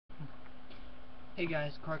Hey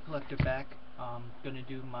guys, Card Collector back. Gonna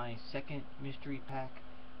do my second mystery pack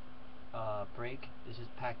break. This is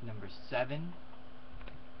pack number 7,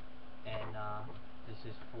 and this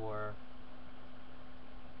is for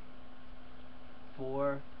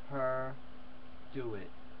her do it.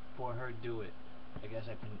 For her do it. I guess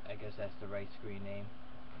that's the right screen name.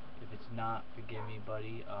 If it's not, forgive me,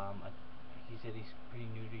 buddy. He said he's pretty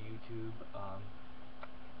new to YouTube.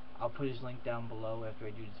 I'll put his link down below after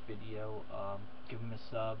I do this video. Give him a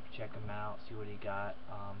sub, check him out, see what he got.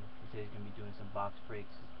 He said he's going to be doing some box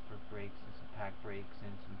breaks and some pack breaks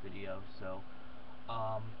and some videos. So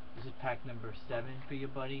this is pack number 7 for you,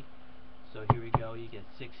 buddy. So here we go. You get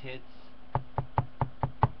 6 hits.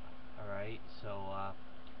 Alright, so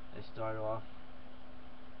let's start off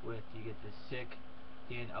with, you get this sick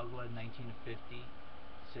Dan Ugla 1950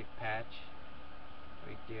 sick patch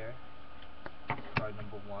right there. Card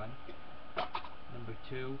number 1. Number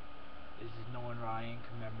 2 is Nolan Ryan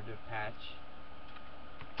commemorative patch.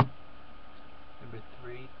 Number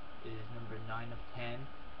 3 is number 9 of 10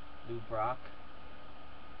 Lou Brock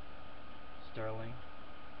Sterling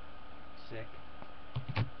sick.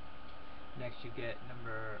 Next you get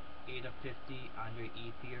number 8 of 50 Andre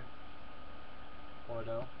Ethier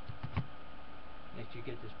auto. Next you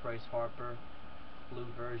get this Bryce Harper blue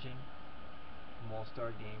version from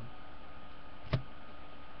All-Star Game.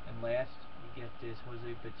 And last, you get this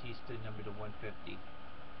Jose Bautista number to 150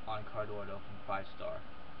 on card auto from 5 Star.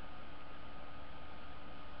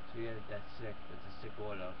 So yeah, that's sick. That's a sick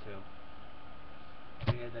auto too.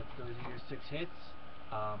 So yeah, those are your 6 hits.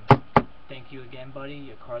 Thank you again, buddy.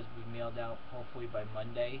 Your cards will be mailed out hopefully by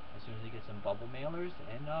Monday as soon as I get some bubble mailers.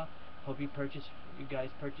 And hope you guys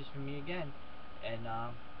purchase from me again. And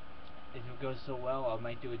if it goes so well, I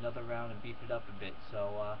might do another round and beef it up a bit.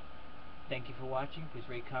 So thank you for watching. Please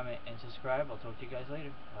rate, comment, and subscribe. I'll talk to you guys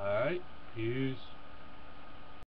later. Alright, peace.